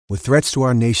With threats to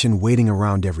our nation waiting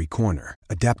around every corner,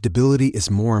 adaptability is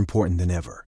more important than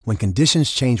ever. When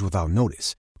conditions change without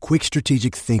notice, quick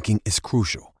strategic thinking is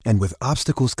crucial. And with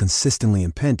obstacles consistently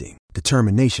impending,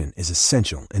 determination is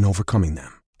essential in overcoming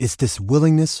them. It's this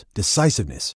willingness,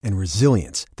 decisiveness, and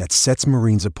resilience that sets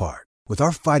Marines apart. With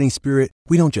our fighting spirit,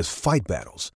 we don't just fight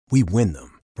battles, we win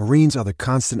them. Marines are the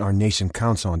constant our nation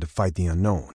counts on to fight the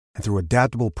unknown. And through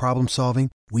adaptable problem solving,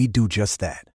 we do just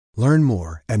that. Learn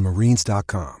more at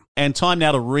marines.com. And time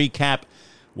now to recap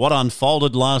what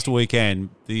unfolded last weekend.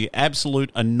 The absolute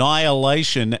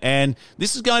annihilation. And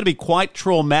this is going to be quite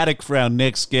traumatic for our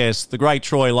next guest, the great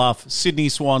Troy Luff, Sydney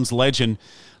Swans legend.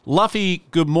 Luffy,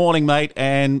 good morning, mate.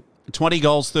 And 20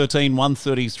 goals, 13,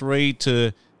 133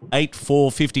 to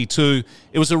 8-4-52.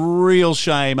 It was a real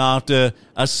shame after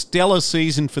a stellar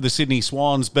season for the Sydney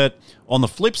Swans. But on the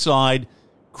flip side,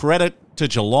 credit to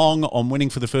Geelong on winning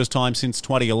for the first time since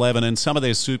 2011, and some of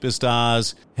their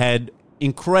superstars had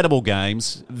incredible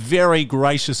games, very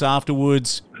gracious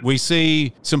afterwards. We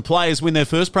see some players win their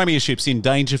first premierships in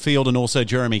Dangerfield and also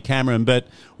Jeremy Cameron. But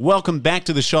welcome back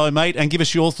to the show, mate, and give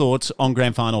us your thoughts on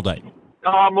Grand Final Day.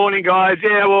 Morning, guys.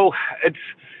 Yeah, well,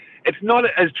 it's not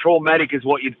as traumatic as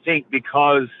what you'd think,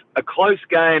 because a close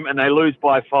game and they lose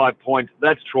by 5 points,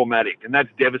 that's traumatic and that's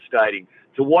devastating.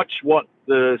 To watch what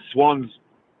the Swans,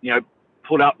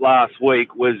 put up last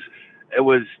week was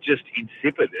just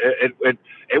insipid.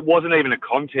 It wasn't even a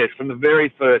contest from the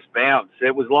very first bounce.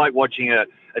 It was like watching a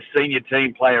senior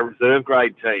team play a reserve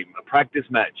grade team, a practice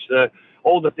match.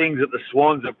 All the things that the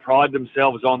Swans have prided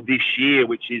themselves on this year,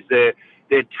 which is their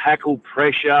tackle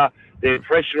pressure, their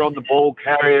pressure on the ball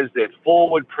carriers, their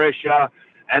forward pressure,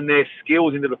 and their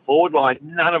skills into the forward line.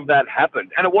 None of that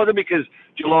happened. And it wasn't because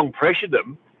Geelong pressured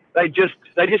them. They just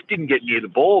didn't get near the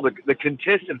ball. The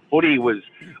contested footy was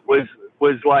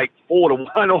like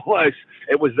 4-1 almost.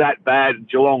 It was that bad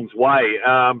Geelong's way.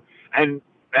 And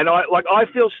I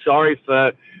feel sorry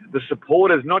for the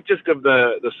supporters, not just of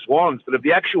the Swans, but of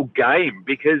the actual game,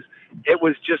 because it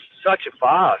was just such a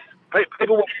farce.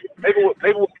 People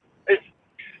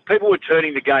were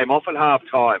turning the game off at half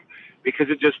time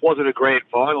because it just wasn't a grand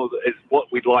final as what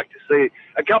we'd like to see.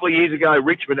 A couple of years ago,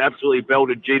 Richmond absolutely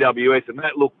belted GWS, and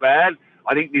that looked bad.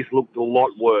 I think this looked a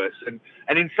lot worse. And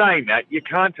in saying that, you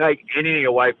can't take anything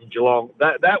away from Geelong.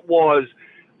 That was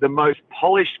the most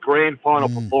polished grand final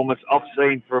performance I've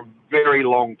seen for a very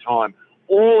long time.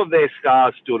 All of their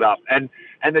stars stood up. And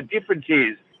the difference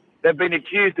is they've been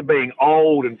accused of being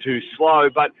old and too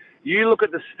slow, but you look at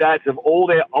the stats of all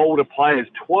their older players,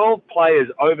 12 players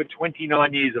over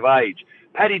 29 years of age.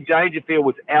 Paddy Dangerfield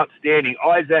was outstanding.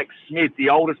 Isaac Smith, the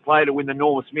oldest player to win the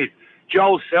Norm Smith.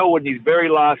 Joel Selwood in his very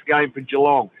last game for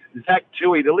Geelong. Zach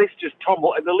Toohey. The list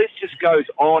just goes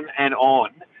on and on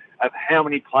of how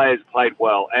many players played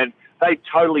well. And they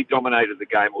totally dominated the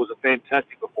game. It was a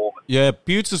fantastic performance. Yeah,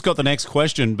 Butts has got the next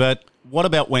question, but what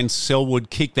about when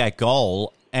Selwood kicked that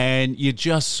goal and you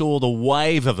just saw the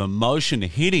wave of emotion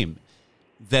hit him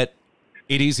that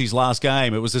it is his last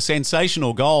game? It was a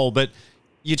sensational goal, but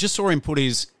you just saw him put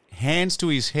his hands to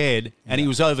his head and he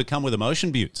was overcome with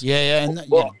emotion, Butts. Yeah, and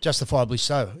justifiably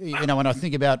so. When I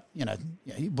think about,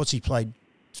 what's he played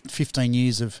 15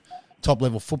 years of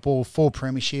top-level football, 4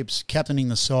 premierships, captaining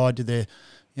the side to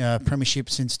their premiership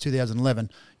since 2011,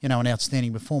 an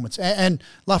outstanding performance. And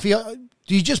Luffy,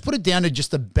 do you just put it down to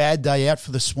just a bad day out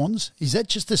for the Swans? Is that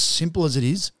just as simple as it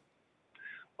is?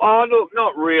 Oh, look,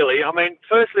 not really. I mean,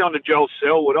 firstly, on to Joel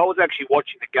Selwood, I was actually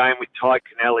watching the game with Ty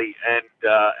Kennelly and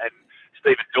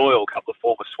Stephen Doyle, a couple of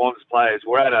former Swans players.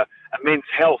 We're at a men's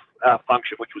health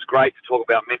function, which was great to talk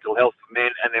about mental health for men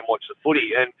and then watch the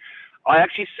footy. And I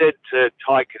actually said to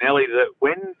Ty Kennelly that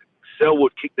when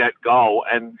Selwood kicked that goal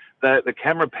and the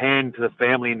camera panned to the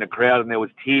family in the crowd and there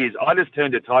was tears, I just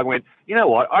turned to Ty and went, you know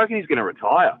what, I reckon he's going to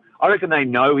retire. I reckon they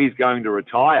know he's going to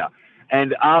retire.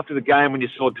 And after the game, when you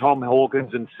saw Tom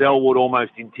Hawkins and Selwood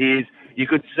almost in tears, you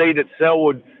could see that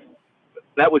Selwood,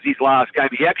 that was his last game.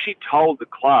 He actually told the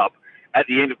club at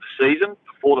the end of the season,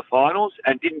 before the finals,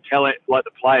 and didn't tell it like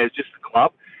the players, just the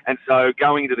club. And so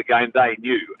going into the game, they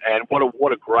knew. And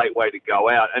what a great way to go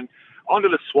out. And onto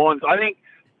the Swans, I think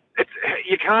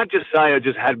you can't just say I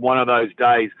just had one of those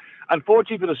days.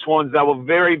 Unfortunately for the Swans, they were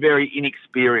very, very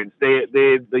inexperienced. They're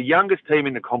the youngest team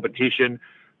in the competition.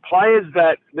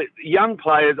 Young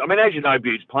players, I mean, as you know,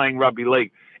 Butch, playing rugby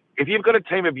league, if you've got a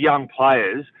team of young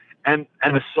players and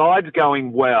the side's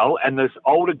going well and the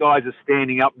older guys are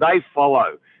standing up, they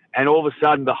follow. And all of a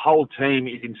sudden, the whole team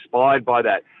is inspired by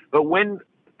that. But when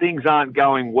things aren't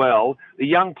going well, the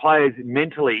young players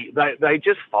mentally, they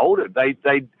just folded. They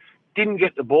didn't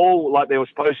get the ball like they were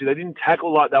supposed to. They didn't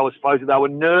tackle like they were supposed to. They were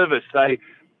nervous. They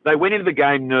they went into the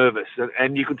game nervous,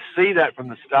 and you could see that from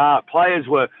the start. Players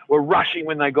were rushing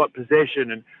when they got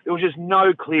possession, and there was just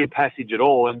no clear passage at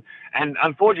all. And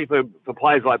unfortunately for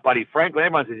players like Buddy Franklin,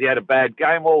 everyone says he had a bad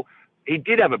game. Well, he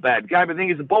did have a bad game, but the thing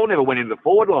is the ball never went into the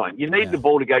forward line. You need the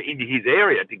ball to go into his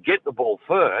area to get the ball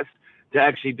first to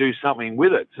actually do something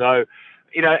with it. So,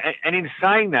 and in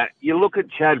saying that, you look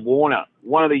at Chad Warner,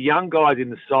 one of the young guys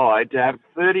in the side, to have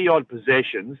 30-odd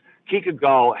possessions, kick a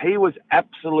goal. He was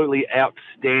absolutely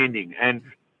outstanding. And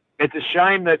it's a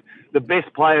shame that the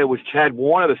best player was Chad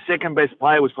Warner. The second best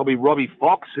player was probably Robbie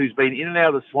Fox, who's been in and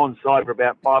out of the Swans side for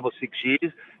about 5 or 6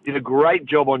 years, did a great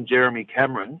job on Jeremy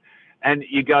Cameron. And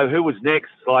you go, who was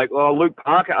next? Like, oh, Luke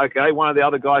Parker. Okay, one of the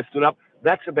other guys stood up.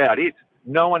 That's about it.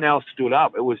 No one else stood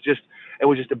up. It was just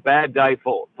a bad day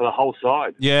for the whole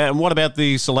side. Yeah, and what about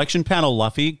the selection panel,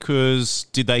 Luffy? Because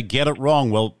did they get it wrong?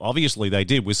 Well, obviously they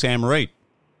did with Sam Reid.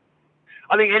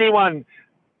 I think anyone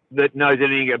that knows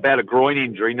anything about a groin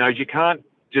injury knows you can't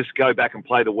just go back and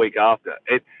play the week after.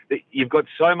 You've got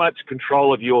so much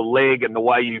control of your leg and the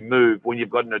way you move when you've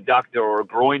got an adductor or a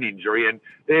groin injury, and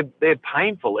they're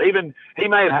painful. Even he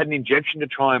may have had an injection to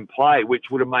try and play, which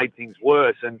would have made things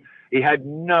worse, and he had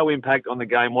no impact on the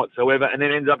game whatsoever, and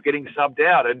then ends up getting subbed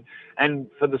out. And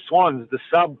for the Swans, the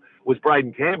sub was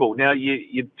Braden Campbell. Now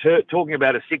you're talking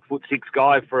about a 6'6"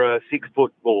 guy for a 6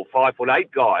 foot or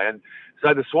 5'8" guy, and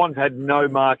so the Swans had no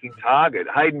marking target.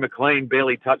 Hayden McLean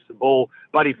barely touched the ball.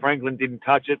 Buddy Franklin didn't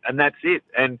touch it, and that's it.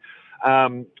 And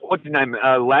what's his name?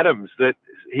 Laddams, that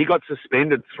he got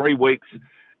suspended 3 weeks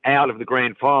out of the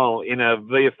grand final in a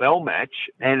VFL match,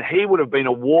 and he would have been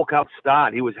a walk-up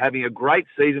start. He was having a great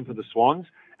season for the Swans,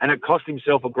 and it cost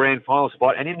himself a grand final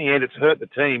spot. And in the end, it's hurt the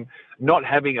team not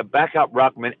having a backup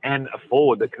ruckman and a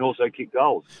forward that can also kick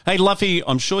goals. Hey, Luffy,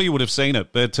 I'm sure you would have seen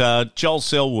it, but Joel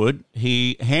Selwood,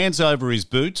 he hands over his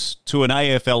boots to an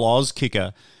AFL Oz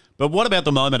kicker. But what about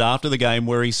the moment after the game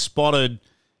where he spotted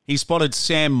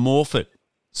Sam Morfitt?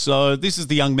 So this is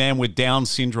the young man with Down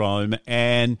syndrome,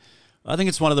 and I think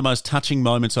it's one of the most touching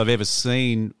moments I've ever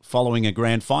seen following a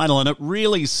grand final, and it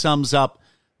really sums up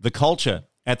the culture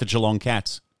at the Geelong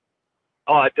Cats.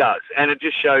 Oh, it does. And it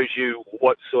just shows you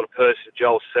what sort of person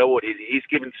Joel Selwood is. He's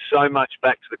given so much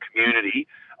back to the community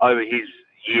over his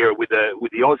year with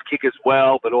the Oz kick as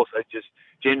well, but also just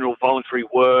general voluntary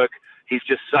work. He's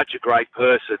just such a great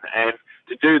person. And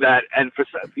to do that, and for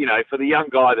the young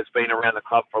guy that's been around the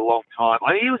club for a long time,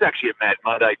 I think he was actually at Mad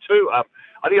Monday too.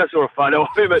 I think I saw a photo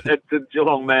of him at the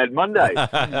Geelong Mad Monday.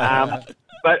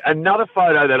 But another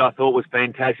photo that I thought was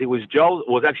fantastic was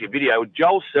actually a video of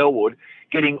Joel Selwood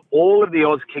getting all of the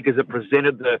Oz kickers that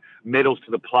presented the medals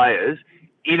to the players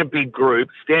in a big group,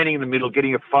 standing in the middle,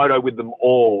 getting a photo with them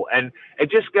all. And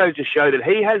it just goes to show that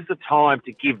he has the time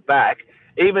to give back,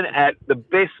 even at the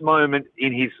best moment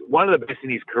one of the best in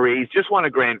his career. He's just won a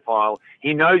grand final.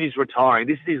 He knows he's retiring.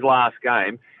 This is his last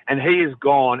game. And he has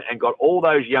gone and got all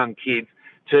those young kids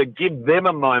to give them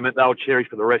a moment they'll cherish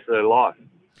for the rest of their life.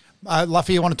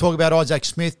 Luffy, you want to talk about Isaac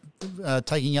Smith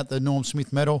taking out the Norm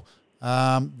Smith medal?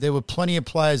 There were plenty of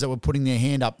players that were putting their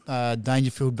hand up,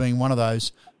 Dangerfield being one of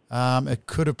those. It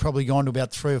could have probably gone to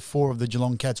about 3 or 4 of the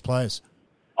Geelong Cats players.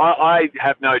 I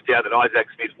have no doubt that Isaac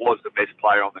Smith was the best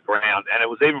player on the ground, and it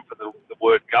was even for the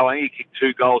word go. I think he kicked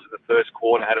 2 goals in the first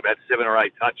quarter, had about 7 or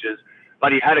 8 touches,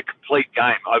 but he had a complete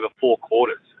game over 4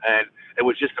 quarters, and it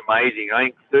was just amazing. I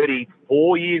think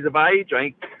 34 years of age. I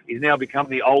think he's now become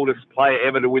the oldest player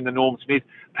ever to win the Norm Smith.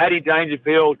 Paddy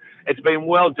Dangerfield, it's been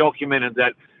well documented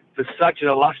that for such an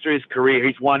illustrious career,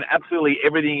 he's won absolutely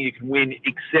everything you can win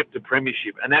except a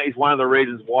premiership. And that is one of the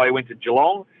reasons why he went to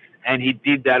Geelong, and he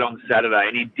did that on Saturday,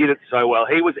 and he did it so well.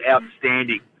 He was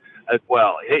outstanding as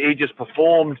well. He just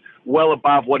performed well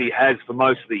above what he has for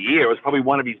most of the year. It was probably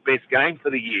one of his best games for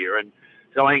the year. And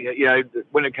so I think,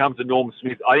 when it comes to Norm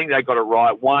Smith, I think they got it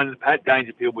right. 1, Pat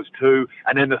Dangerfield was 2,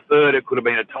 and then the third, it could have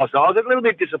been a toss. I was a little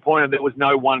bit disappointed there was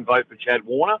no 1 vote for Chad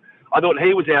Warner. I thought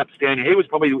he was outstanding. He was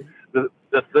probably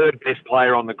the third best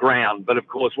player on the ground. But, of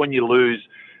course, when you lose,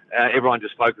 everyone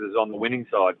just focuses on the winning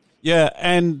side. Yeah,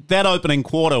 and that opening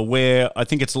quarter where I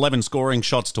think it's 11 scoring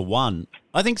shots to 1,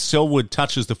 I think Selwood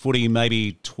touches the footy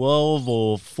maybe 12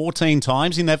 or 14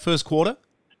 times in that first quarter.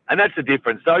 And that's the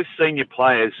difference. Those senior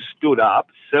players stood up.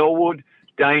 Selwood,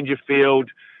 Dangerfield,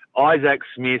 Isaac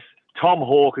Smith, Tom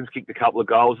Hawkins kicked a couple of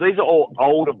goals. These are all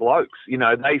older blokes.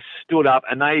 They stood up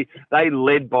and they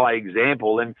led by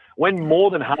example. And when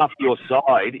more than half your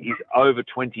side is over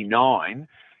 29,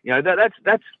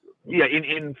 that's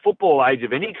in football age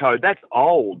of any code, that's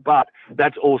old, but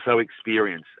that's also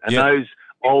experience. And those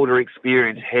older,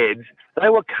 experienced heads, they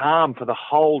were calm for the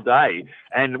whole day.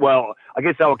 And, well, I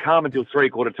guess they were calm until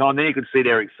three-quarter time. Then you could see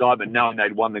their excitement knowing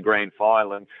they'd won the grand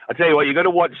final. And I tell you what, you've got to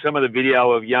watch some of the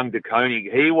video of young De Koning.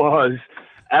 He was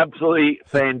absolutely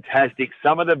fantastic.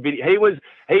 Some of the video,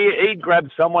 he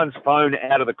grabbed someone's phone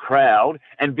out of the crowd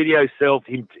and video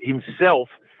himself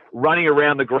running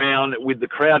around the ground with the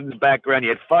crowd in the background. He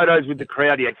had photos with the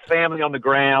crowd. He had family on the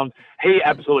ground. He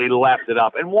absolutely lapped it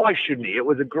up. And why shouldn't he? It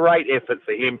was a great effort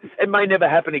for him. It may never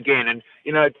happen again. And,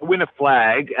 to win a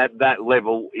flag at that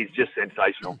level is just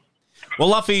sensational. Well,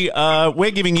 Luffy,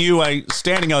 we're giving you a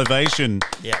standing ovation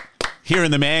here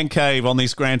in the Man Cave on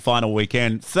this grand final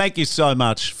weekend. Thank you so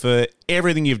much for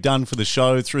everything you've done for the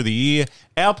show through the year.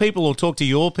 Our people will talk to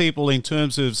your people in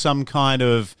terms of some kind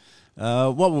of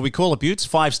what will we call it, Butts?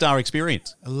 5-star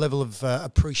experience. A level of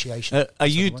appreciation. Are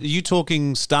you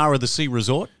talking Star of the Sea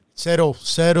Resort? Settle.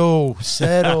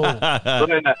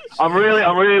 I'm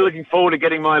really looking forward to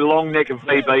getting my long neck of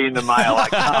VB in the mail. I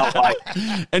can't wait.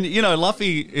 And,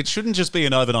 Luffy, it shouldn't just be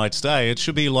an overnight stay. It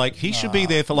should be he should be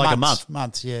there for a month.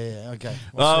 Months, yeah, okay.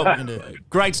 We'll see what we can do.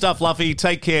 Great stuff, Luffy.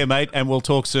 Take care, mate, and we'll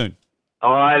talk soon.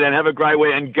 All right, then have a great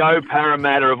week and go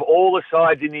Parramatta. Of all the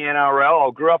sides in the NRL,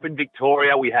 I grew up in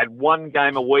Victoria. We had one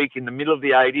game a week in the middle of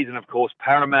the 80s, and, of course,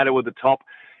 Parramatta were the top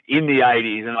in the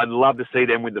 80s, and I'd love to see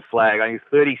them with the flag. I think it's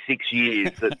 36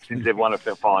 years since they've won a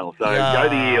final, so go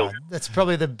the Eels. That's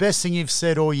probably the best thing you've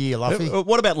said all year, Luffy.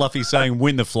 What about Luffy saying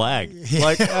win the flag?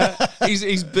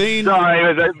 He's been...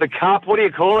 Sorry, the cup, what do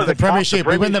you call it? The premiership.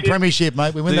 We win the premiership,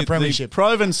 mate. We win the premiership. The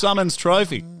Proven Summons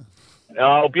Trophy.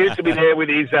 Oh, Butts will be there with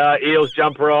his Eels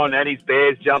jumper on and his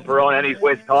Bears jumper on and his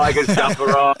West Tigers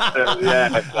jumper on.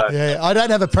 Yeah, I don't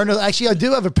have a Penrith. Actually, I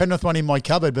do have a Penrith one in my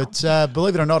cupboard, but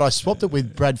believe it or not, I swapped it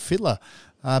with Brad Fittler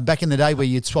back in the day where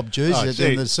you'd swap jerseys at the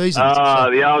end of the season.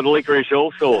 The old licorice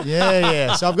all sorts.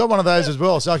 Yeah. So I've got one of those as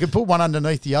well, so I can put one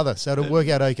underneath the other, so it'll work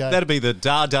out okay. That'll be the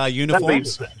Dada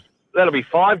uniforms. That'll be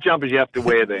 5 jumpers you have to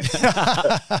wear then.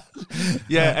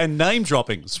 And name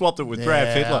dropping. Swapped it with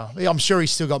Brad Fittler. I'm sure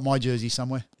he's still got my jersey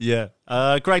somewhere. Yeah.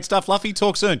 Great stuff, Luffy.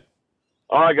 Talk soon.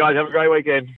 All right, guys. Have a great weekend.